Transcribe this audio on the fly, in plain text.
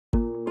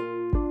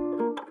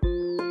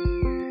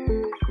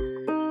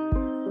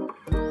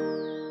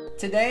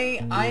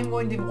Today, I'm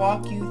going to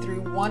walk you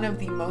through one of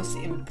the most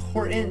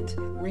important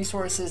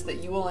resources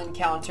that you will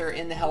encounter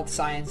in the health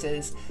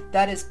sciences,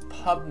 that is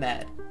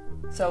Pubmed.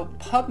 So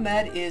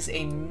Pubmed is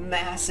a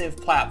massive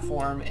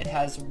platform. It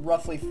has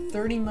roughly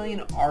 30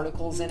 million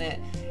articles in it.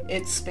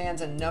 It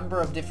spans a number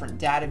of different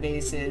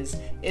databases.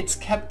 It's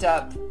kept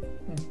up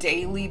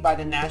daily by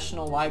the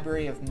National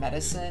Library of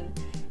Medicine.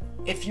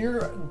 If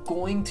you're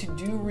going to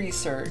do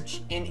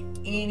research in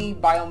any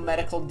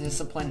biomedical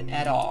discipline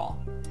at all,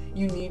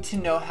 you need to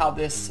know how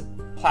this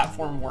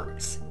platform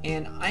works.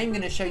 And I'm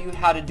going to show you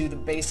how to do the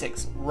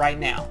basics right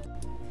now.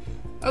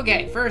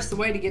 Okay, first, the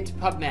way to get to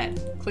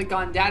Pubmed. Click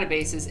on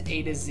Databases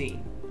A to Z.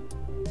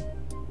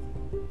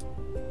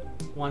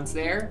 Once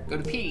there, go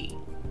to P.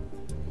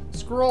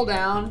 Scroll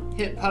down,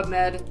 hit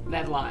Pubmed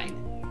Medline.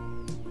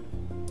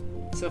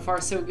 So far,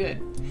 so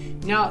good.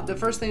 Now, the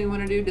first thing we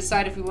want to do,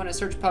 decide if we want to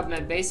search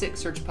Pubmed Basic,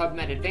 search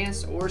Pubmed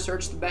Advanced, or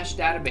search the Mesh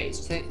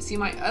database. See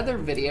my other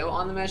video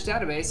on the Mesh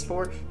database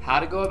for how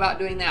to go about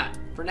doing that.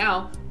 For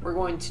now, we're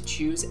going to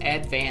choose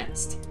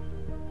Advanced.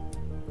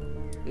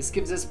 This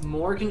gives us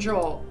more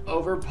control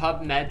over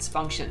Pubmed's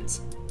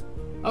functions.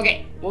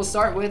 Okay, we'll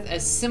start with a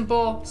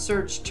simple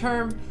search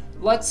term.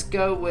 Let's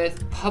go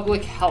with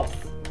public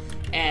health.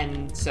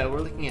 And so we're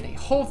looking at a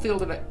whole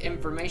field of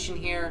information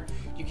here.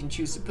 You can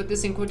choose to put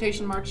this in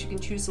quotation marks. You can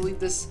choose to leave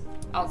this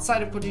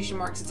outside of quotation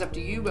marks. It's up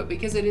to you, but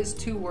because it is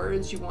 2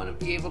 words, you want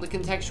to be able to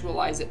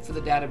contextualize it for the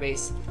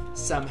database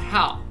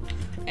somehow.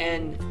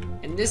 And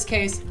in this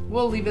case,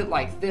 we'll leave it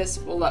like this.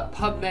 We'll let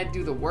Pubmed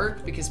do the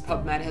work because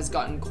Pubmed has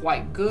gotten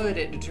quite good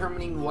at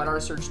determining what our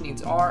search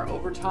needs are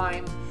over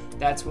time.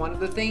 That's one of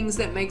the things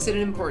that makes it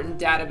an important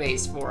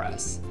database for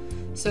us.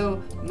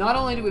 So not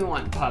only do we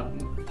want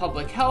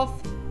public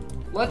health,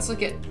 let's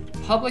look at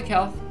public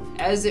health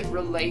as it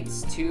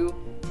relates to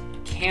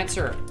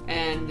cancer.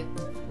 And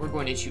we're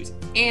going to choose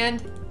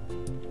and.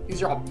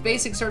 These are all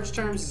basic search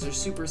terms. These are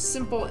super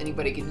simple.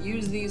 Anybody can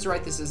use these,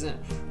 right? This isn't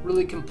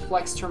really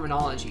complex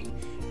terminology.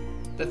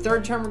 The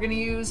third term we're going to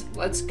use,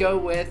 let's go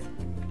with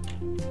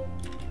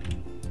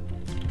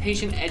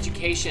patient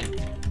education.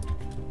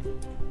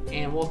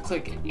 And we'll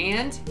click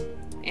and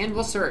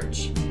we'll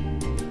search.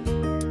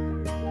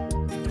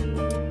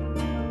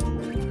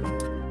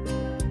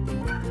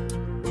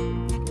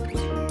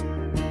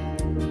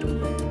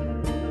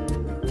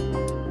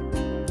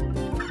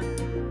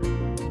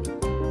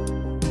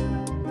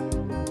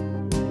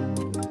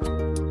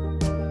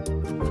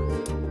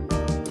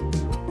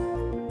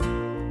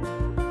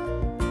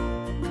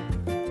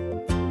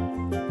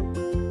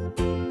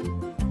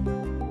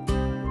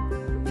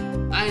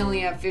 I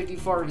only have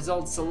 54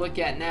 results to look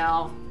at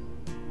now.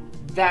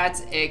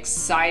 That's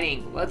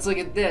exciting. Let's look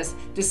at this.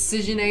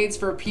 Decision aids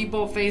for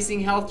people facing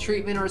health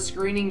treatment or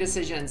screening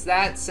decisions.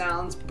 That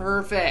sounds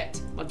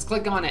perfect. Let's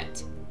click on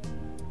it.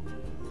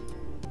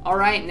 All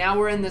right, now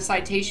we're in the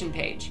citation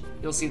page.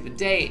 You'll see the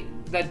date,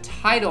 the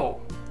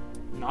title,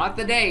 not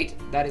the date.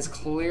 That is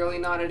clearly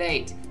not a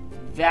date.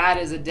 That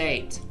is a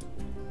date.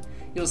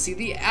 You'll see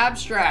the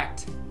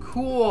abstract.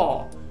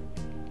 Cool.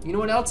 You know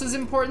what else is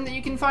important that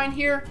you can find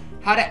here?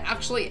 How to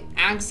actually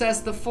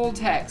access the full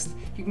text.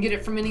 You can get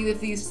it from any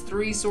of these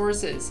 3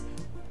 sources.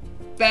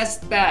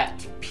 Best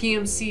bet,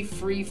 PMC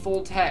free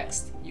full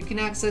text. You can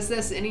access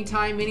this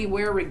anytime,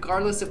 anywhere,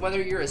 regardless of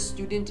whether you're a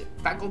student,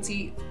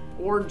 faculty,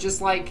 or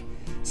just like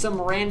some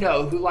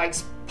rando who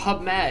likes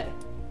Pubmed.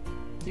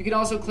 You can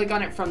also click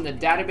on it from the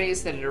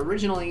database that it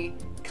originally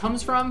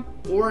comes from,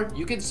 or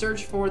you could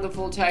search for the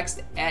full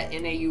text at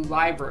NAU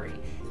Library.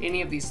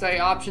 Any of these 3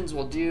 options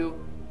will do.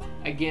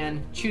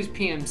 Again, choose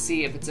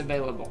PMC if it's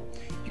available.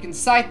 You can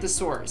cite the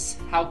source.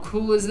 How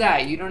cool is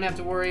that? You don't have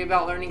to worry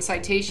about learning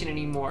citation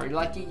anymore.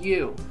 Lucky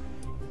you.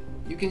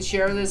 You can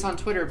share this on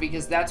Twitter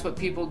because that's what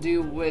people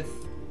do with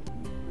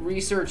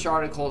research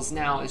articles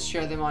now, is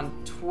share them on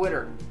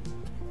Twitter.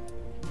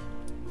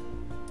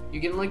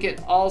 You can look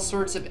at all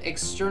sorts of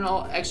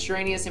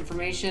extraneous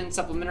information,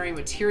 supplementary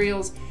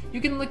materials.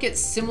 You can look at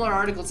similar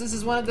articles. This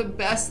is one of the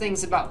best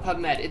things about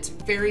Pubmed. It's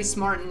very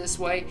smart in this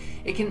way.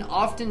 It can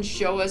often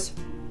show us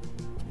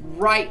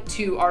right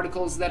to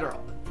articles that are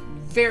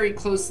very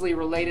closely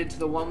related to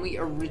the one we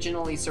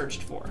originally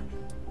searched for.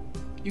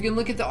 You can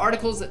look at the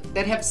articles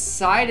that have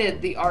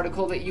cited the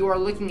article that you are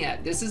looking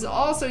at. This is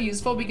also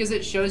useful because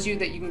it shows you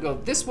that you can go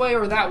this way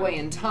or that way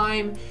in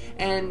time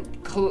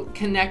and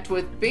connect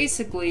with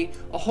basically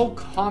a whole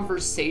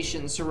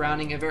conversation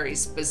surrounding a very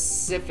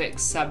specific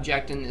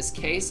subject, in this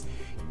case,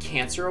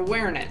 cancer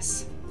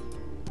awareness.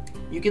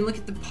 You can look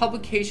at the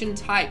publication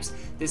types.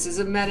 This is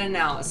a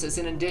meta-analysis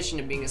in addition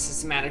to being a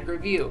systematic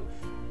review.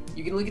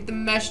 You can look at the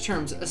mesh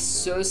terms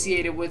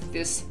associated with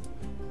this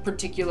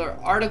particular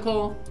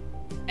article,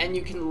 and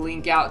you can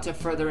link out to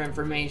further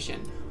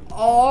information.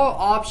 All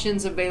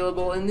options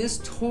available in this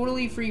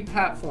totally free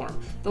platform.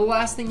 The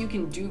last thing you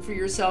can do for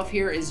yourself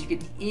here is you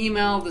can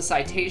email the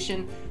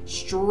citation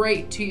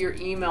straight to your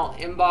email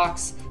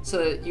inbox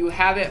so that you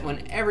have it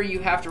whenever you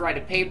have to write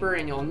a paper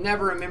and you'll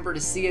never remember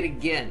to see it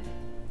again.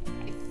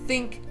 I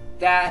think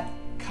that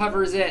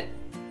covers it.